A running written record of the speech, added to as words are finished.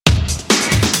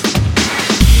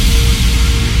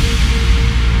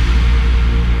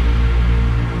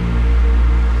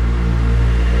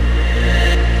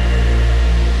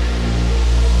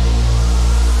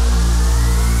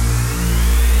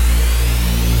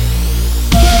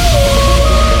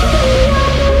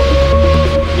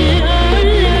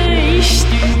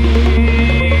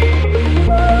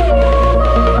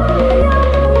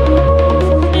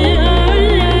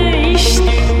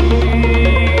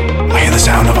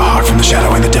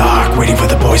shadow in the dark, waiting for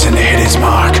the poison to hit its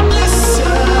mark.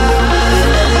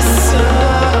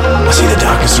 I see the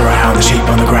darkness around, the sheep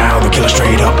on the ground, the killer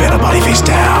straight up and a body face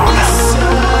down.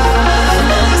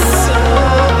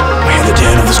 I hear the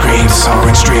din of the screams, the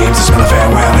soaring streams, the smell of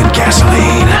farewell and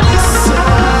gasoline.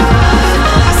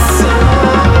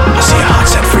 I see a heart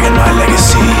set free in my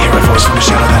legacy, hear a voice from the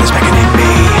shadow that is beckoning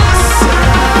me.